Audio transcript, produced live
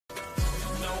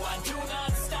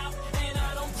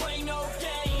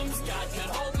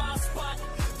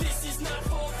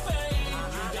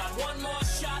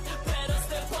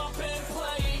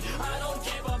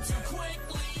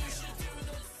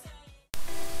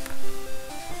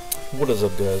What is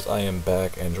up, guys? I am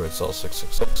back,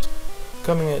 AndroidCell666,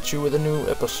 coming at you with a new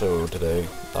episode today.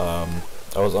 I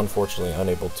was unfortunately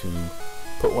unable to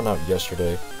put one out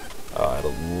yesterday. I had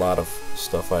a lot of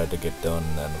stuff I had to get done,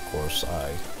 and then of course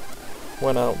I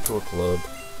went out to a club,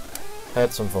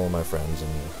 had some fun with my friends,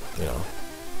 and you know,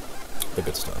 the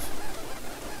good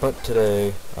stuff. But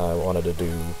today I wanted to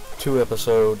do 2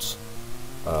 episodes,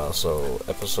 so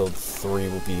episode 3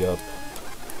 will be up,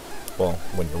 well,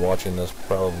 when you're watching this,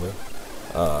 probably.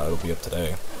 It'll be up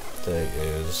today. Today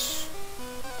is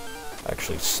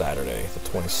actually Saturday, the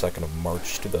 22nd of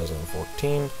March,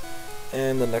 2014,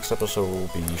 and the next episode will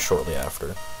be shortly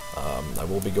after. I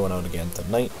will be going out again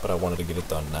tonight, but I wanted to get it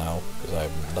done now, because I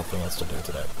have nothing else to do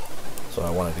today. So I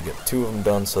wanted to get 2 of them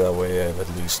done, so that way I've at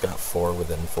least got 4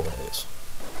 within 4 days.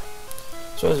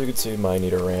 So as you can see, my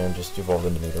Nidoran just evolved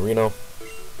into Nidorino.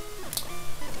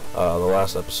 The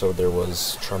last episode there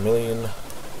was Charmeleon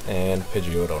and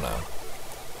Pidgeotto now.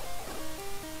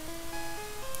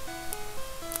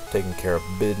 Taking care of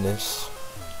business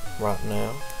right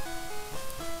now.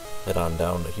 Head on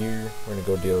down to here. We're gonna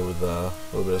go deal with a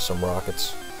little bit of some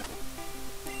rockets.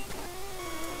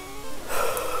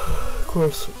 Of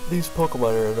course, these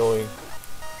Pokemon are annoying.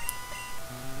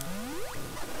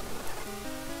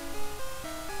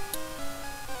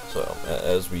 So,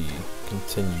 as we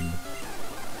continue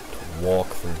to walk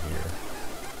through here,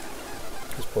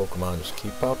 these Pokemon just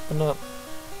keep popping up.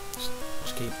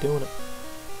 Just keep doing it.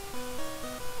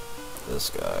 This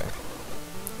guy.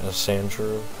 And a Sandshrew.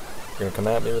 You're gonna come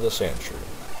at me with a Sandshrew.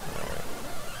 Alright.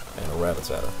 And a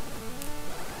Rattata.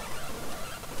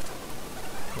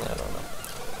 I don't know.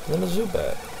 And then a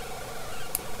Zubat.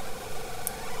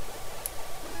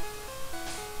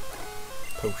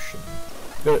 Potion.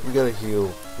 We gotta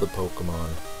heal the Pokemon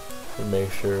and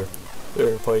make sure they're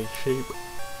in fight shape.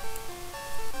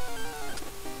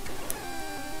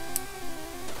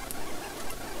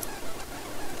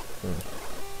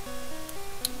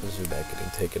 The Zubat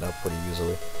getting taken up pretty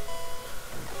easily.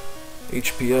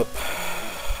 HP up.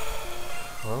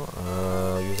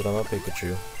 Well, use it on my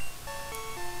Pikachu.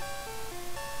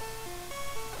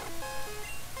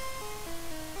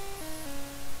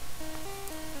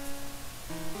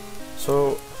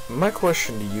 So, my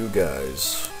question to you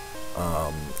guys,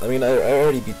 I mean, I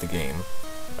already beat the game.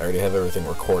 I already have everything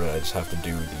recorded. I just have to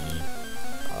do the,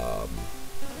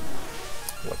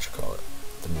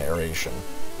 the narration.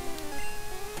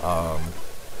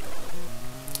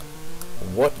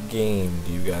 What game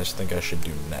do you guys think I should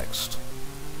do next?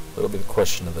 That'll be the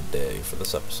question of the day for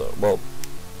this episode. Well,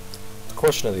 the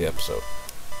question of the episode.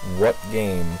 What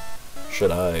game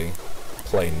should I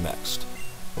play next?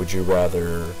 Would you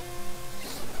rather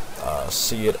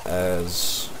see it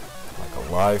as like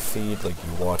a live feed, like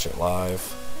you watch it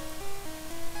live,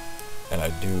 and I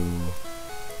do,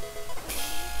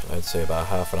 I'd say about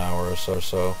half an hour or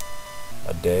so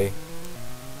a day?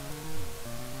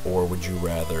 Or would you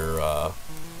rather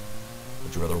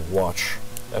watch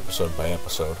episode by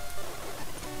episode,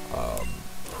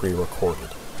 pre-recorded?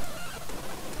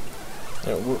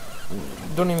 You know,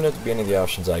 don't even have to be any of the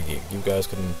options I gave. You guys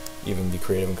can even be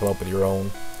creative and come up with your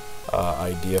own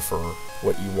idea for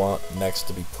what you want next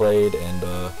to be played,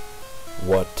 and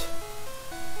what,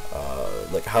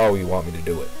 like how you want me to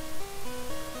do it.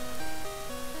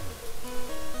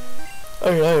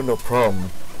 I mean, I have no problem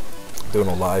doing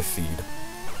a live feed.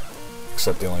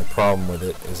 Except the only problem with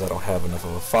it is I don't have enough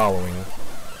of a following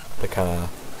to kind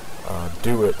of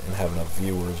do it and have enough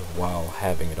viewers while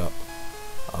having it up.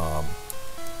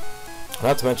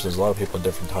 Not to mention there's a lot of people in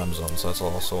different time zones, so that's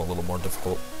also a little more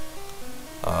difficult.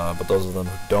 But those of them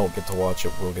who don't get to watch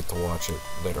it will get to watch it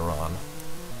later on.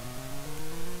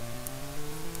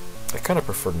 I kind of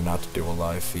prefer not to do a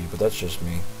live feed, but that's just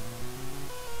me.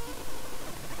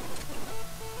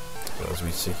 So as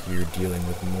we sit here dealing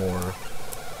with more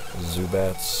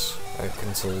Zubats,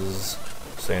 Atkinses,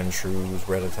 Sandshrews,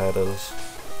 Rattatatas,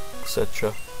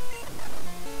 etc.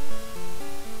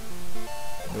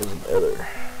 There's another.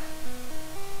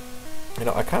 You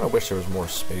know, I kind of wish there was more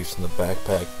space in the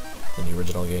backpack in the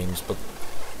original games, but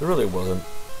there really wasn't,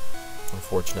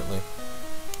 unfortunately.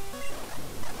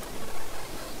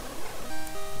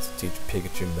 Let's teach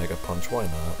Pikachu Mega Punch, why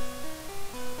not?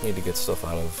 I need to get stuff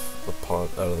out of the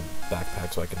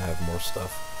backpack so I can have more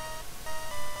stuff.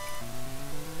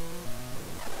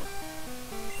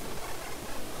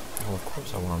 Oh, of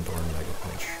course I want to learn Mega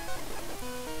Punch.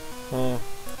 Nah.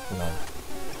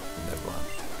 Never mind.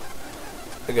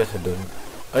 I guess I didn't.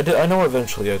 I know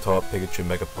eventually I taught Pikachu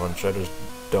Mega Punch, I just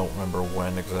don't remember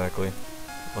when exactly.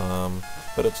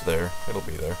 But it's there. It'll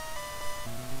be there.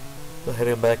 So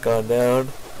heading back on down.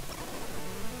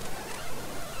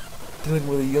 Dealing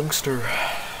with a youngster.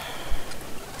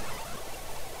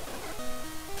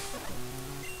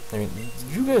 I mean,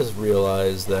 did you guys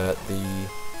realize that the,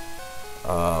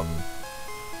 I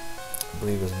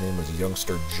believe his name was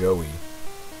Youngster Joey.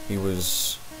 He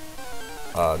was,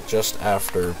 just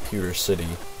after Pewter City,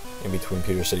 in between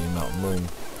Pewter City and Mountain Moon.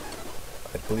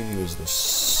 I believe he was the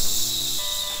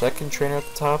second trainer at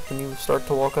the top when you start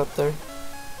to walk up there.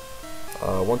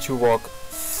 Once you walk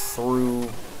through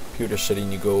Pewter City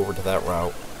and you go over to that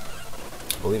route,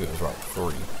 I believe it was Route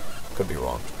 3, could be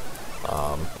wrong.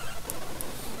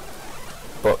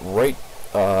 But right,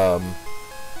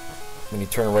 when you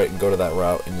turn right and go to that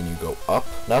route, and then you go up,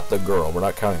 not the girl, we're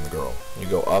not counting the girl, you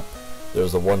go up,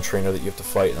 there's the one trainer that you have to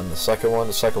fight, and then the second one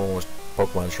was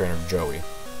Pokemon trainer Joey.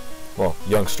 Well,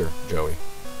 youngster Joey.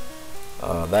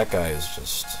 That guy is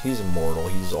just, he's immortal.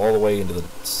 He's all the way into the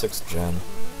 6th gen.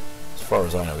 As far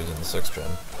as I know, he's in the 6th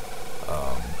gen.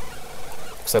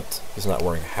 Except he's not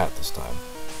wearing a hat this time.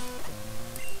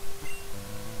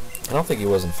 I don't think he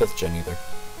was in 5th gen either.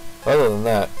 Other than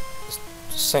that, it's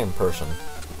the same person,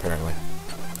 apparently.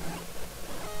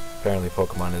 Apparently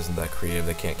Pokemon isn't that creative.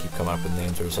 They can't keep coming up with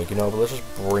names. They're just like, you know, but let's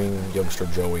just bring youngster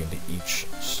Joey into each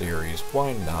series.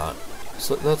 Why not?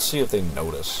 So let's see if they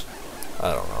notice.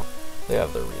 I don't know. They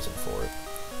have their reason for it.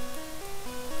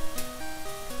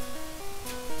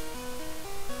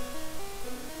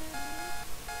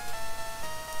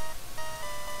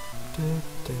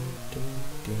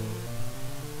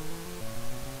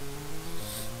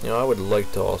 You know, I would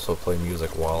like to also play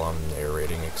music while I'm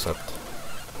narrating, except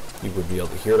you would be able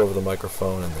to hear it over the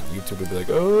microphone, and then YouTube would be like,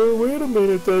 oh, wait a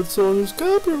minute, that song is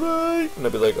copyright! And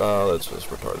I'd be like, oh, that's just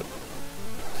retarded.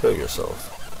 Kill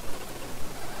yourself.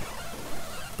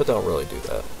 But don't really do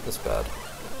that. It's bad.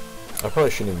 I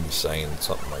probably shouldn't even be saying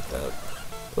something like that.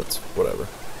 But it's whatever.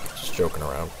 Just joking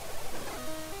around.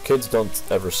 Kids don't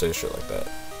ever say shit like that.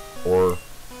 Or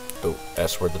the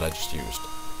S word that I just used.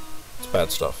 It's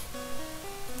bad stuff.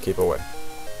 Keep away.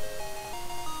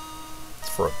 It's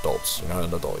for adults. You're not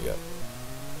an adult yet.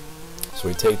 So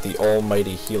we take the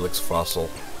almighty Helix fossil.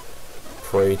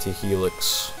 Pray to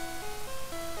Helix,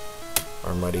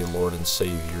 our mighty Lord and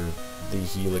Savior, the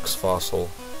Helix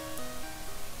fossil.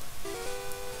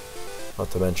 Not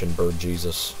to mention Bird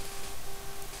Jesus.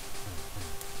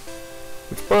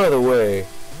 Which, by the way,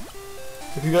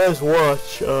 if you guys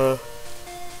watch,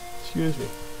 excuse me,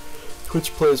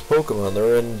 Twitch Plays Pokemon,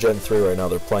 they're in Gen 3 right now,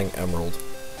 they're playing Emerald.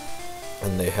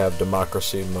 And they have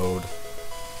Democracy mode,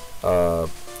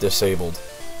 disabled.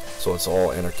 So it's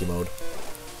all Anarchy mode.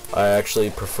 I actually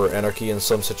prefer Anarchy in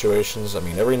some situations. I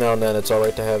mean, every now and then it's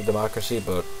alright to have Democracy,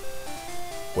 but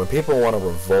when people want to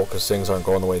revolt because things aren't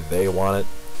going the way they want it,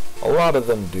 a lot of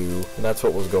them do, and that's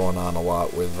what was going on a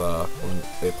lot with, when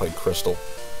they played Crystal.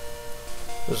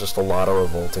 There's just a lot of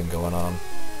revolting going on.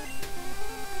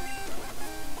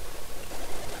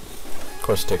 Of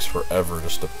course, it takes forever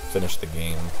just to finish the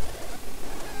game.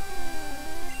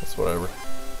 That's whatever.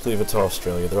 Leave it to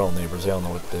Australia. They're all neighbors. They all know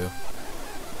what to do.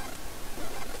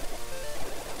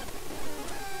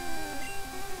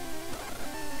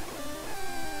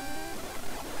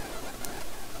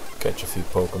 Catch a few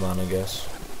Pokemon, I guess.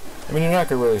 I mean, you're not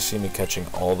gonna really see me catching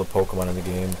all the Pokemon in the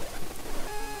game,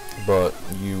 but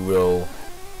you will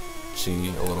see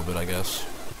a little bit, I guess.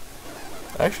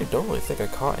 I actually don't really think I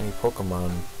caught any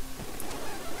Pokemon.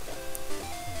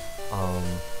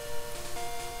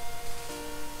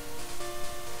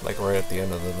 Like right at the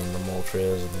end, other than the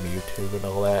Moltres and the Mewtwo and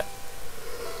all that.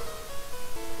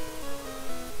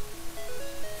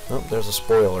 Oh, there's a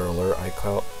spoiler alert. I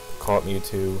caught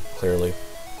Mewtwo, clearly.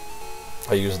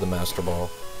 I used the Master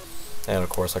Ball. And of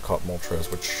course I caught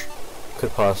Moltres, which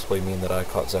could possibly mean that I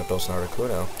caught Zapdos and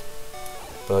Articuno.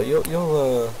 But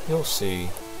you'll see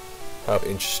how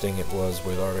interesting it was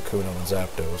with Articuno and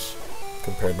Zapdos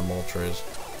compared to Moltres.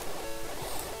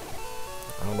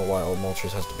 I don't know why old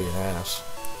Moltres has to be an ass.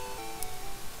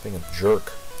 Being a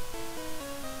jerk.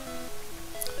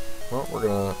 Well, we're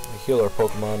gonna heal our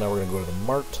Pokemon. Now we're gonna go to the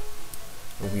Mart.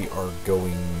 We are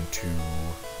going to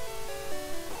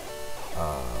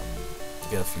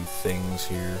get a few things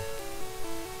here.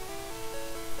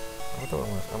 I'm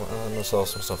gonna sell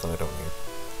some stuff that I don't need.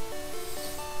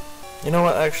 You know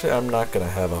what? Actually, I'm not gonna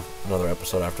have another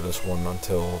episode after this one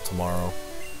until tomorrow.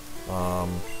 I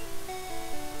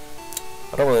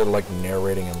don't really like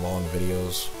narrating in long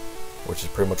videos, which is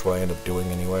pretty much what I end up doing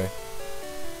anyway.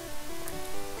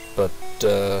 But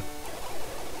I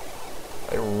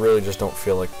really just don't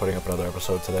feel like putting up another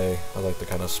episode today. I like to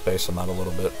kind of space them out a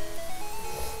little bit.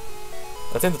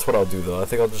 I think that's what I'll do, though. I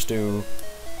think I'll just do,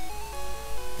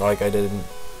 like I did,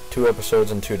 2 episodes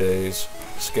in 2 days,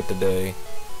 skipped a day,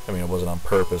 I mean, it wasn't on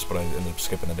purpose, but I ended up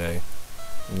skipping a day.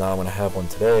 Now I'm going to have one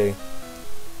today.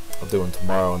 I'll do one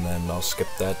tomorrow, and then I'll skip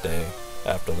that day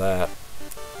after that.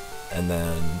 And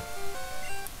then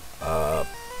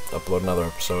upload another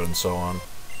episode and so on.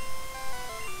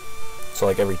 So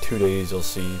like every 2 days you'll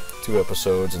see 2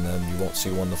 episodes, and then you won't see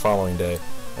one the following day.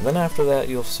 And then after that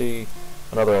you'll see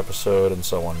another episode, and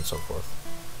so on and so forth.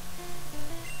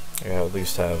 I at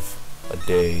least have a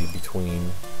day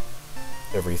between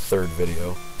every 3rd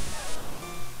video.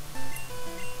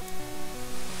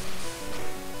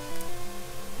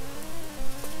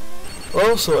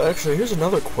 Also, actually, here's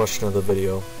another question of the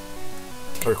video,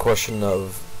 or question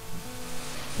of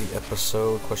the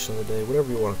episode, question of the day,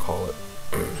 whatever you want to call it.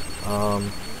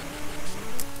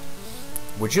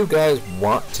 Would you guys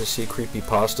want to see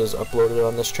creepypastas uploaded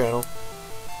on this channel?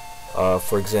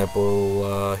 For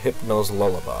example, Hypno's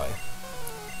Lullaby.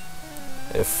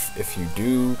 If you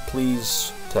do,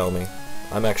 please tell me.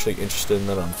 I'm actually interested in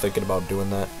that. I'm thinking about doing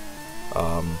that.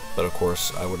 But of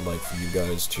course, I would like for you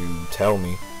guys to tell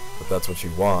me if that's what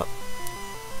you want.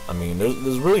 I mean,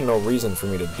 there's really no reason for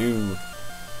me to do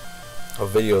a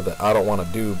video that I don't want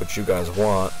to do but you guys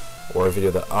want, or a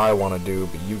video that I want to do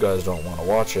but you guys don't want to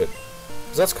watch it,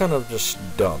 because that's kind of just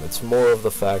dumb. It's more of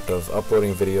the fact of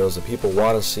uploading videos that people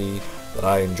want to see that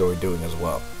I enjoy doing as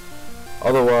well.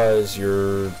 Otherwise,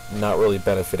 you're not really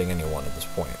benefiting anyone at this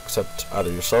point, except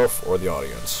either yourself or the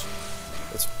audience.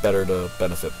 It's better to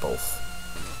benefit both.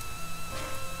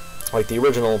 Like the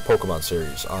original Pokemon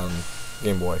series on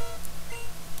Game Boy.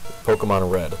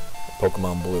 Pokemon Red,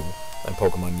 Pokemon Blue, and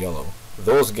Pokemon Yellow.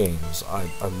 Those games, I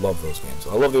love those games.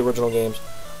 I love the original games.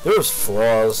 There's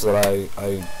flaws that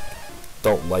I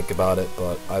don't like about it,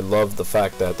 but I love the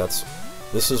fact that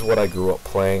this is what I grew up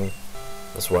playing.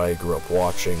 That's what I grew up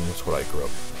watching. That's what I grew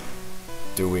up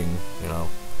doing, you know.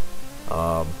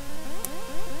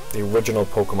 The original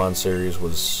Pokemon series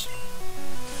was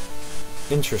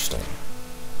interesting.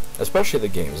 Especially the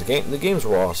games. The games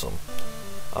were awesome.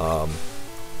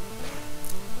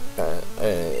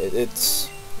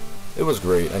 It was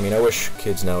great. I mean, I wish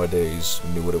kids nowadays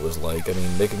knew what it was like. I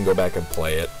mean, they can go back and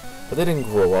play it, but they didn't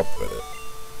grow up with it.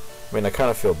 I mean, I kind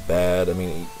of feel bad. I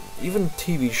mean, even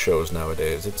TV shows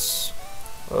nowadays, it's...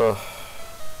 I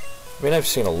mean, I've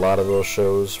seen a lot of those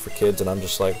shows for kids, and I'm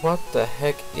just like, what the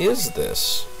heck is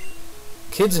this?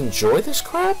 Kids enjoy this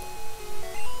crap?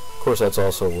 Of course, that's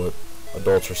also what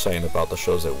adults are saying about the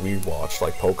shows that we watched,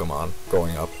 like Pokemon,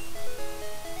 growing up.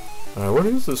 What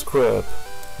is this crap?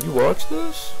 You watch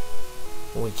this?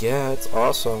 Well, yeah, it's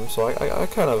awesome. So I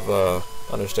kind of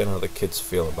understand how the kids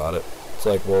feel about it. It's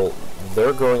like, well,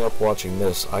 they're growing up watching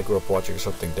this. I grew up watching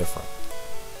something different.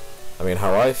 I mean,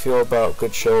 how I feel about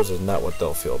good shows is not what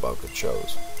they'll feel about good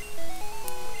shows.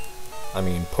 I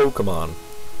mean, Pokemon,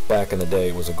 back in the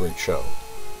day, was a great show.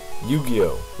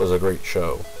 Yu-Gi-Oh! Was a great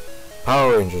show.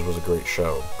 Power Rangers was a great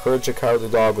show. Courage the Cowardly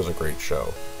Dog was a great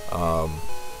show.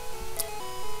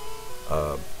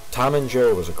 Tom and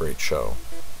Jerry was a great show.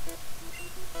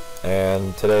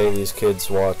 And today these kids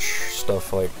watch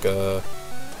stuff like, how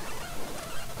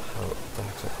the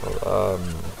heck's it called?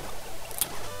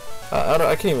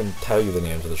 I can't even tell you the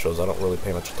names of the shows. I don't really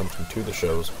pay much attention to the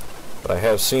shows, but I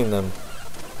have seen them.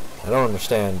 I don't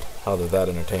understand how they're that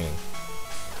entertaining.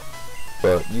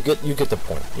 But you get the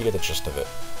point. You get the gist of it.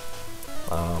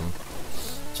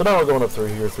 So now we're going up through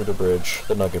here, through the bridge,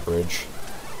 the Nugget Bridge,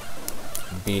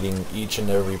 beating each and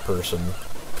every person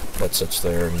that sits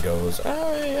there and goes,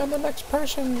 "Hey, I'm the next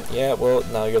person." Yeah, well,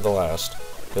 now you're the last,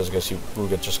 because I guess who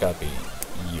just got beat?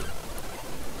 You.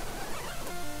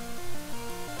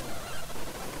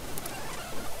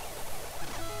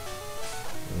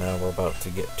 Now we're about to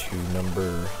get to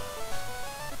number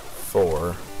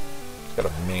 4. It's got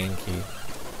a main key.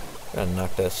 Gotta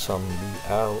knock that zombie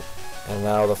out. And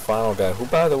now the final guy, who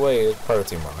by the way is part of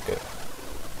Team Rocket.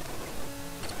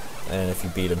 And if you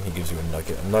beat him, he gives you a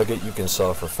nugget. A nugget you can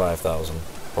sell for 5,000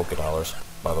 Poké Dollars,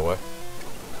 by the way.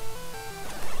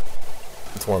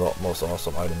 It's one of the most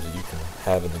awesome items that you can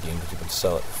have in the game, because you can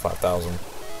sell it for 5,000.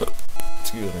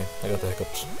 Excuse me, I got the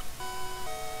hiccups.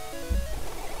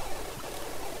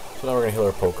 So now we're gonna heal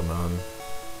our Pokemon.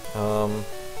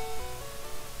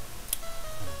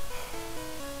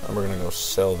 And we're gonna go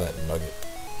sell that nugget.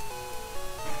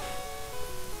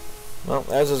 Well,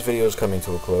 as this video is coming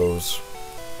to a close,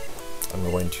 I'm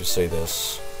going to say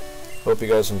this. Hope you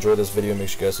guys enjoyed this video. Make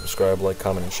sure you guys subscribe, like,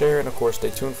 comment, and share. And of course,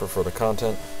 stay tuned for further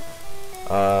content.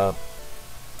 And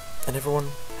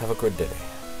everyone, have a good day.